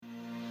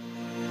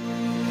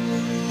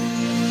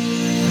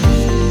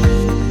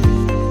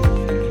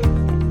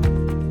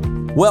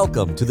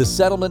Welcome to the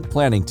Settlement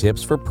Planning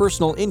Tips for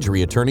Personal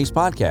Injury Attorneys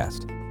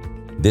podcast.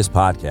 This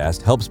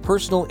podcast helps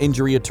personal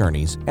injury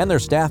attorneys and their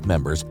staff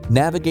members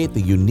navigate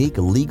the unique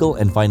legal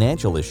and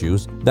financial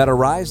issues that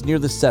arise near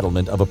the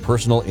settlement of a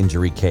personal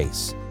injury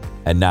case.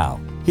 And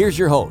now, here's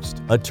your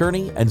host,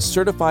 attorney and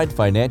certified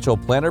financial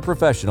planner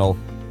professional,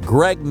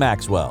 Greg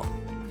Maxwell.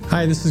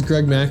 Hi, this is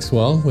Greg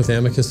Maxwell with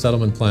Amicus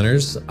Settlement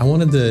Planners. I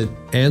wanted to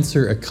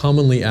answer a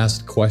commonly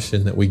asked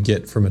question that we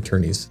get from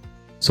attorneys.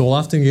 So we'll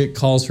often get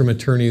calls from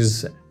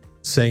attorneys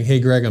saying, hey,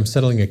 Greg, I'm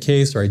settling a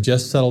case, or I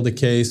just settled a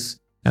case,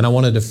 and I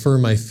want to defer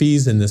my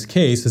fees in this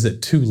case. Is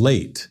it too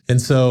late?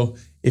 And so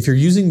if you're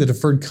using the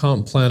deferred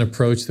comp plan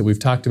approach that we've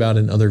talked about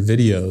in other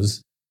videos,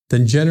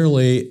 then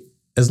generally,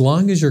 as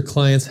long as your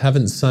clients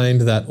haven't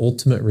signed that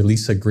ultimate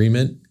release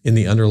agreement in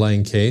the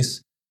underlying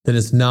case, then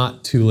it's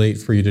not too late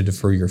for you to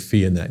defer your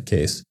fee in that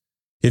case.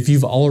 If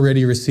you've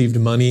already received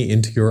money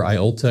into your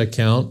IOLTA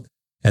account,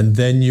 and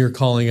then you're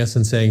calling us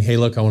and saying, hey,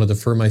 look, I want to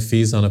defer my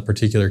fees on a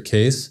particular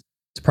case,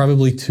 it's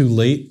probably too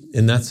late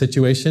in that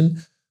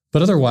situation.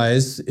 But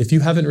otherwise, if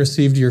you haven't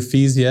received your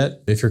fees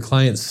yet, if your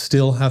clients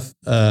still have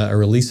a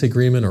release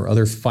agreement or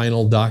other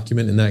final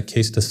document in that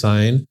case to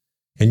sign,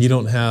 and you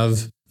don't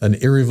have an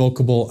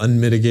irrevocable,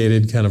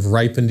 unmitigated kind of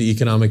ripened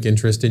economic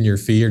interest in your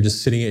fee, you're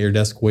just sitting at your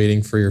desk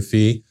waiting for your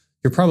fee,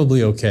 you're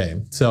probably okay.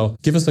 So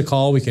give us a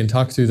call. We can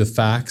talk through the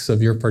facts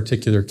of your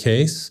particular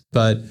case.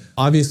 But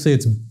obviously,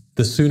 it's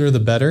the sooner the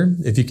better.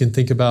 If you can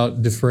think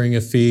about deferring a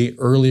fee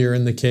earlier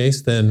in the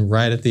case than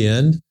right at the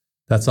end,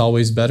 that's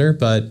always better.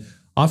 But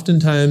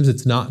oftentimes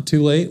it's not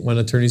too late when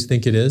attorneys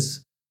think it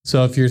is.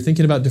 So if you're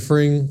thinking about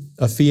deferring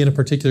a fee in a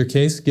particular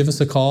case, give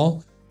us a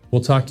call.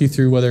 We'll talk you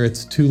through whether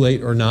it's too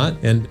late or not,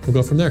 and we'll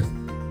go from there.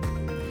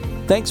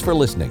 Thanks for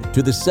listening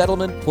to the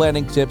Settlement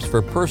Planning Tips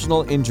for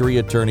Personal Injury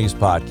Attorneys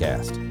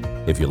podcast.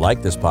 If you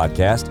like this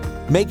podcast,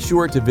 make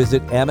sure to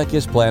visit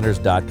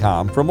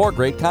amicusplanners.com for more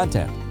great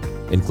content,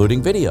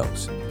 including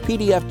videos,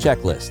 PDF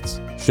checklists,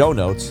 show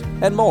notes,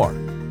 and more.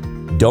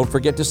 Don't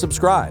forget to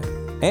subscribe,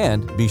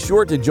 and be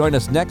sure to join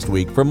us next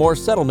week for more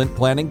settlement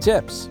planning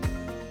tips.